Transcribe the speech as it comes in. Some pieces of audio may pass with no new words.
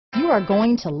are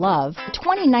going to love the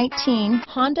 2019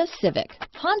 Honda Civic.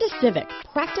 Honda Civic,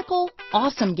 practical,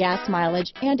 awesome gas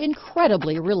mileage, and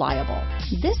incredibly reliable.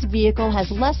 This vehicle has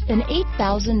less than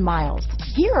 8,000 miles.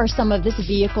 Here are some of this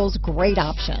vehicle's great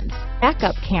options: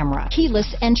 backup camera,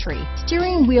 keyless entry,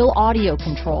 steering wheel audio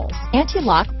controls,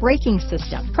 anti-lock braking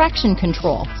system, traction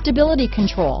control, stability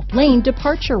control, lane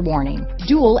departure warning,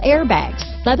 dual airbags,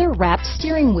 leather-wrapped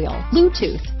steering wheel,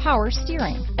 Bluetooth, power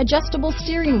steering, adjustable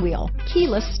steering wheel,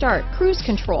 keyless start, cruise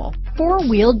control,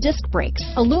 four-wheel disc brakes,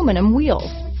 aluminum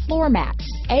wheels, floor mats,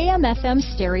 AM/FM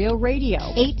stereo radio,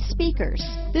 8 speakers.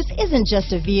 This isn't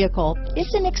just a vehicle,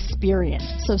 it's an experience.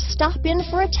 So stop in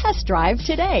for a test drive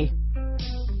today.